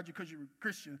 they ain't fired you because you were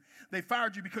Christian. They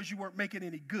fired you because you weren't making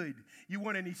any good. You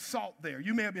weren't any salt there.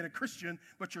 You may have been a Christian,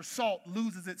 but your salt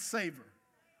loses its savor.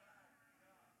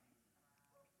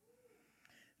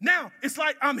 Now, it's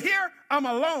like I'm here, I'm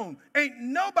alone. Ain't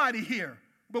nobody here.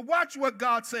 But watch what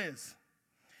God says.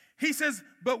 He says,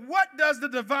 but what does the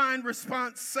divine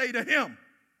response say to him?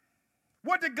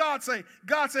 What did God say?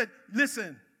 God said,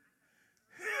 listen,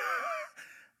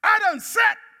 I done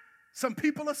set some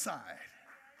people aside.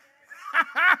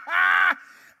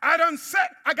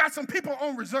 I got some people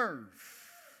on reserve.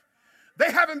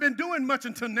 They haven't been doing much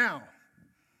until now.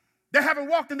 They haven't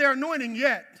walked in their anointing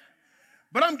yet.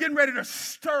 But I'm getting ready to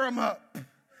stir them up.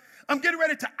 I'm getting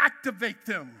ready to activate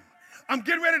them. I'm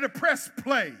getting ready to press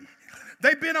play.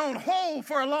 They've been on hold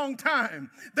for a long time.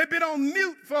 They've been on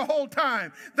mute for a whole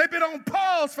time. They've been on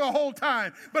pause for a whole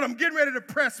time. But I'm getting ready to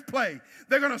press play.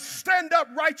 They're going to stand up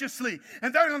righteously,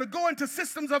 and they're going to go into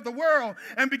systems of the world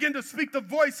and begin to speak the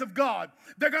voice of God.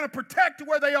 They're going to protect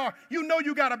where they are. You know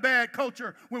you got a bad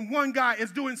culture when one guy is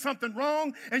doing something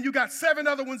wrong, and you got 7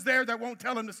 other ones there that won't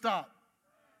tell him to stop.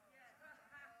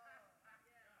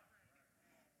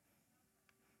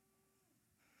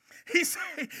 He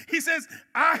says,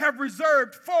 I have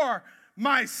reserved for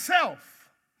myself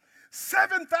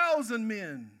 7,000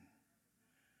 men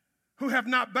who have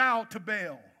not bowed to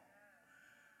Baal.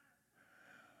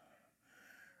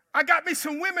 I got me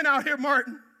some women out here,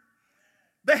 Martin.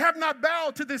 They have not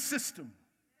bowed to this system.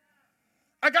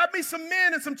 I got me some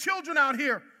men and some children out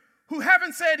here who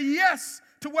haven't said yes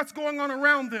to what's going on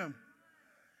around them.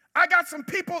 I got some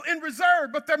people in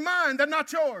reserve, but they're mine, they're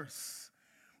not yours.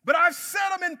 But I've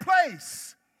set them in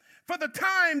place for the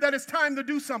time that it's time to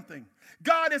do something.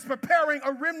 God is preparing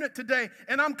a remnant today,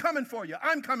 and I'm coming for you.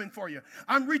 I'm coming for you.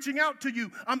 I'm reaching out to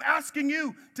you. I'm asking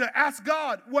you to ask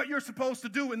God what you're supposed to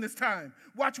do in this time.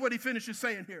 Watch what he finishes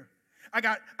saying here. I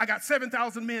got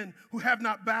 7,000 men who have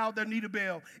not bowed their knee to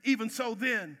Baal. Even so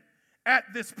then, at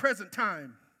this present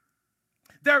time,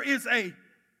 there is a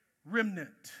remnant.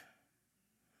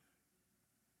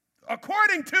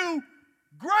 According to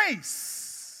grace.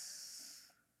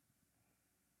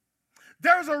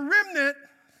 There's a remnant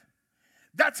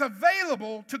that's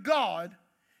available to God.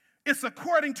 It's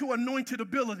according to anointed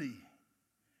ability.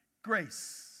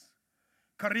 Grace,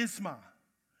 charisma,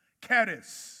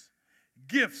 charis,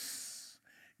 gifts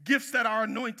that are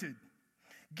anointed,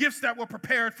 gifts that were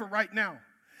prepared for right now,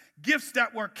 gifts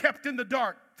that were kept in the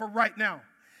dark for right now,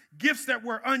 gifts that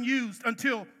were unused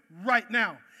until right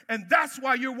now. And that's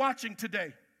why you're watching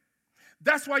today.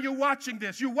 That's why you're watching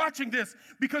this. You're watching this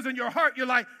because in your heart you're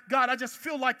like, God, I just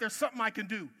feel like there's something I can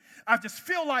do. I just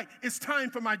feel like it's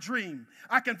time for my dream.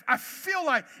 I feel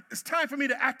like it's time for me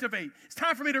to activate. It's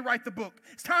time for me to write the book.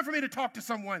 It's time for me to talk to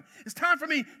someone. It's time for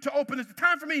me to open it. It's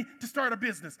time for me to start a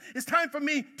business. It's time for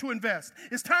me to invest.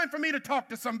 It's time for me to talk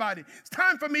to somebody. It's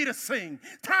time for me to sing.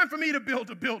 It's time for me to build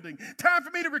a building. It's time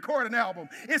for me to record an album.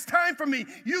 It's time for me.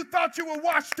 You thought you were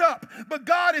washed up, but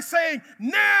God is saying,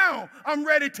 now I'm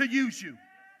ready to use you.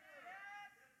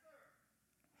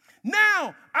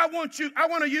 Now I want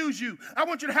to use you. I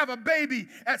want you to have a baby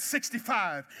at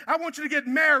 65. I want you to get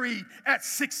married at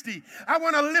 60. I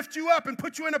want to lift you up and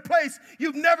put you in a place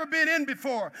you've never been in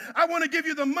before. I want to give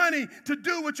you the money to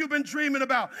do what you've been dreaming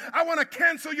about. I want to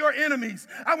cancel your enemies.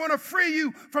 I want to free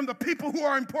you from the people who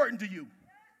are important to you.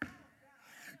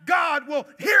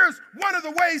 Here's one of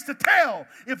the ways to tell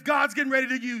if God's getting ready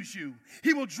to use you.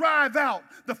 He will drive out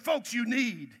the folks you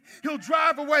need. He'll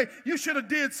drive away. You should have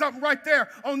did something right there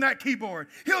on that keyboard.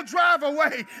 He'll drive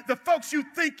away the folks you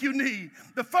think you need,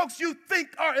 the folks you think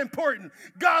are important.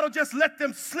 God will just let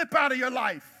them slip out of your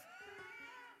life.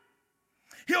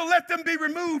 He'll let them be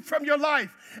removed from your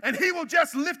life, and he will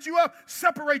just lift you up,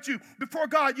 separate you. Before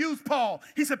God used Paul,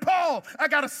 he said, Paul, I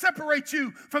got to separate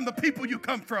you from the people you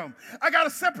come from. I got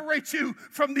to separate you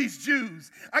from these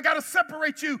Jews. I got to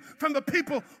separate you from the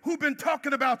people who've been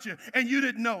talking about you, and you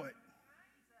didn't know it.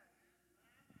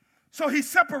 So he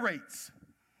separates.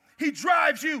 He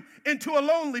drives you into a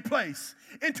lonely place,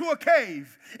 into a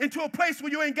cave, into a place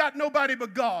where you ain't got nobody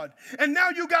but God. And now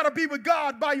you got to be with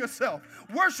God by yourself,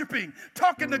 worshiping,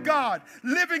 talking to God,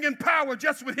 living in power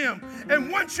just with him.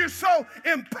 And once you're so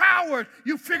empowered,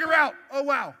 you figure out, oh,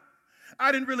 wow,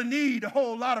 I didn't really need a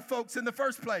whole lot of folks in the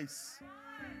first place.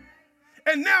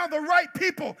 And now the right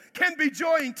people can be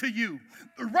joined to you.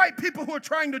 The right people who are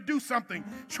trying to do something,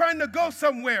 trying to go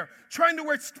somewhere, trying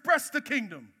to express the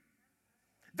kingdom.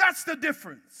 That's the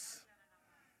difference.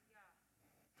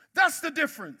 That's the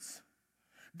difference.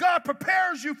 God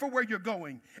prepares you for where you're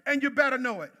going, and you better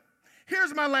know it.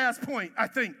 Here's my last point, I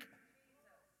think.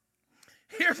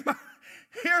 Here's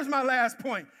my last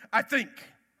point, I think.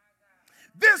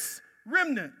 This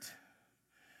remnant,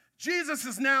 Jesus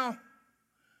is now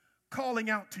calling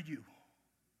out to you.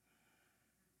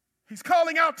 He's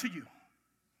calling out to you.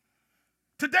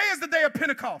 Today is the day of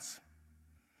Pentecost.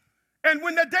 And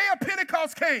when the day of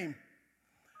Pentecost came,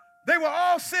 they were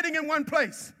all sitting in one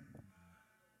place.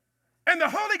 And the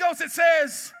Holy Ghost, it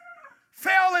says,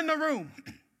 fell in the room.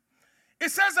 It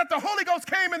says that the Holy Ghost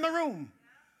came in the room.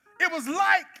 It was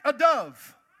like a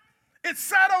dove. It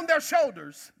sat on their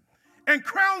shoulders, and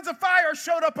crowns of fire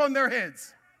showed up on their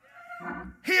heads.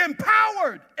 He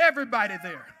empowered everybody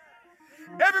there.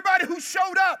 Everybody who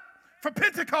showed up for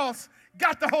Pentecost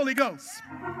got the Holy Ghost.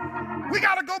 We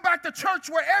got to go back to church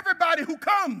where everybody who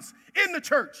comes in the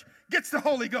church gets the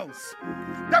Holy Ghost.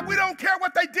 That we don't care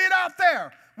what they did out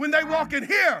there. When they walk in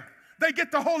here, they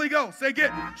get the Holy Ghost. They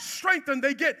get strengthened.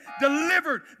 They get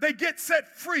delivered. They get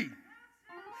set free.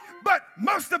 But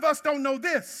most of us don't know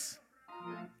this.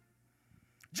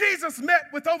 Jesus met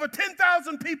with over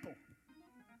 10,000 people.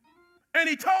 And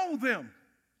he told them,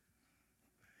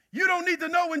 you don't need to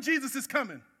know when Jesus is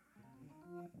coming.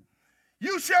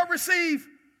 You shall receive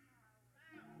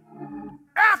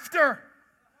after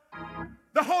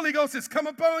the Holy Ghost has come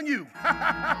upon you.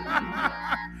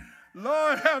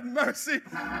 Lord have mercy.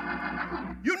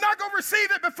 You're not going to receive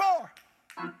it before.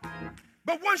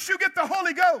 But once you get the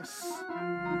Holy Ghost,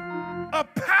 a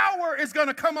power is going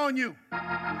to come on you.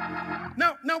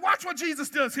 Now watch what Jesus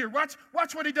does here. Watch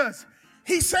what he does.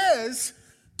 He says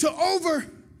to over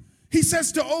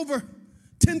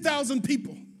 10,000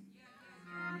 people.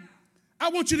 I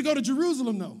want you to go to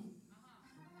Jerusalem, though.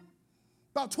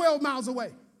 About 12 miles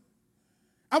away.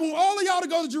 I want all of y'all to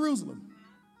go to Jerusalem.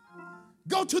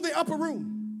 Go to the upper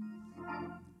room.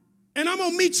 And I'm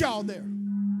going to meet y'all there.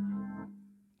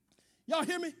 Y'all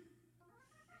hear me?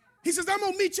 He says, I'm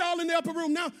going to meet y'all in the upper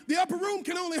room. Now, the upper room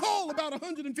can only hold about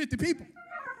 150 people.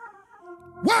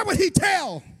 Why would he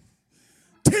tell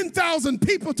 10,000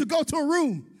 people to go to a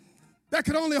room that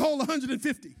could only hold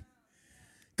 150?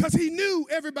 Because he knew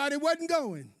everybody wasn't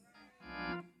going.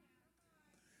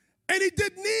 And he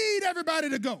didn't need everybody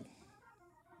to go.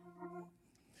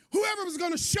 Whoever was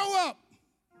going to show up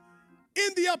in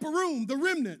the upper room, the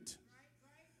remnant,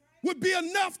 would be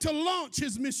enough to launch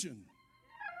his mission.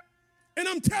 And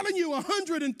I'm telling you,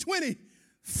 120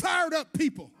 fired up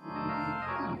people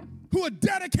who are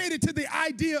dedicated to the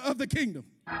idea of the kingdom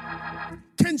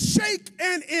can shake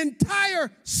an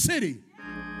entire city.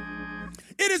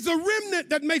 It is the remnant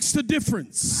that makes the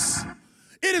difference.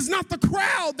 It is not the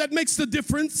crowd that makes the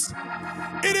difference.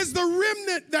 It is the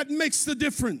remnant that makes the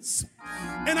difference.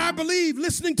 And I believe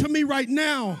listening to me right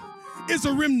now is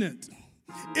a remnant,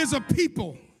 is a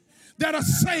people that are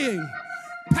saying,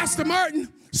 Pastor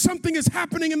Martin, something is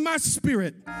happening in my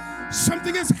spirit.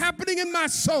 Something is happening in my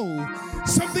soul.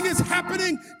 Something is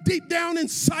happening deep down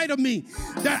inside of me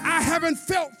that I haven't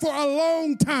felt for a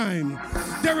long time.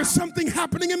 There is something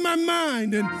happening in my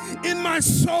mind and in my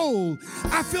soul.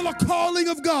 I feel a calling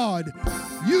of God.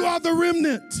 You are the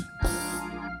remnant.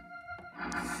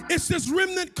 It's this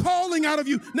remnant calling out of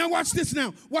you. Now watch this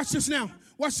now. Watch this now.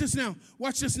 Watch this now.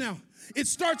 Watch this now. It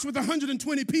starts with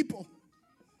 120 people.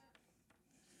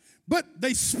 But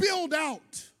they spilled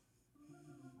out.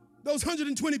 Those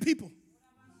 120 people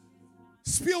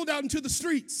spilled out into the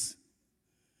streets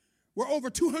where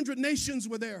over 200 nations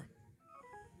were there.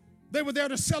 They were there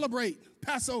to celebrate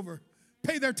Passover,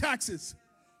 pay their taxes.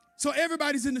 So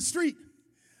everybody's in the street.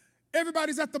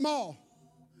 Everybody's at the mall.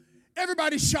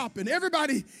 Everybody's shopping.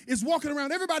 Everybody is walking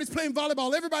around. Everybody's playing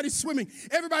volleyball. Everybody's swimming.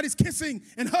 Everybody's kissing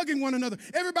and hugging one another.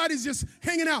 Everybody's just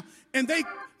hanging out. And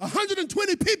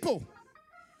 120 people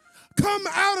come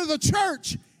out of the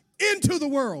church into the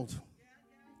world.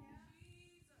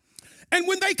 And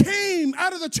when they came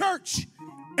out of the church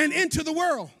and into the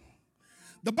world,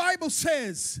 the Bible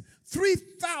says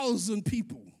 3,000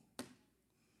 people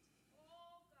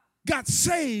got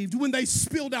saved when they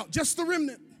spilled out. Just the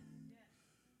remnant.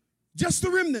 Just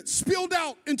the remnant spilled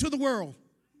out into the world.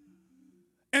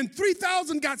 And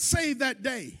 3,000 got saved that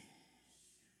day.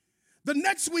 The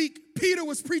next week, Peter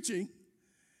was preaching,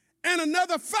 and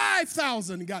another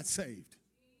 5,000 got saved.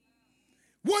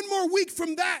 One more week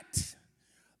from that,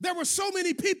 there were so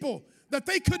many people that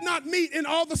they could not meet in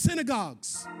all the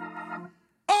synagogues.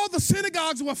 All the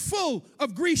synagogues were full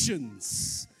of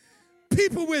Grecians,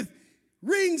 people with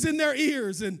rings in their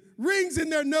ears and rings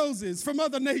in their noses from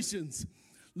other nations,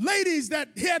 ladies that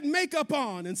had makeup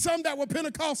on and some that were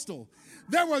Pentecostal.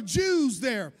 There were Jews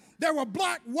there. There were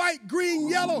black, white, green,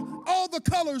 yellow, all the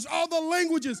colors, all the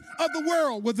languages of the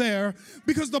world were there,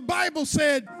 because the Bible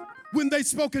said when they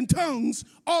spoke in tongues,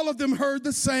 all of them heard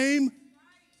the same.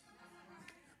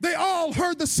 They all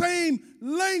heard the same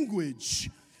language,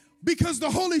 because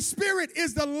the Holy Spirit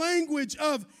is the language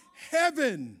of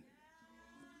heaven.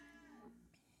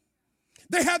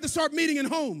 They had to start meeting in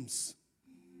homes,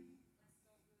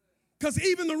 because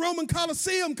even the Roman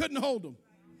Colosseum couldn't hold them.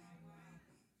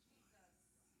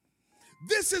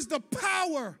 This is the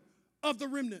power of the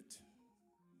remnant.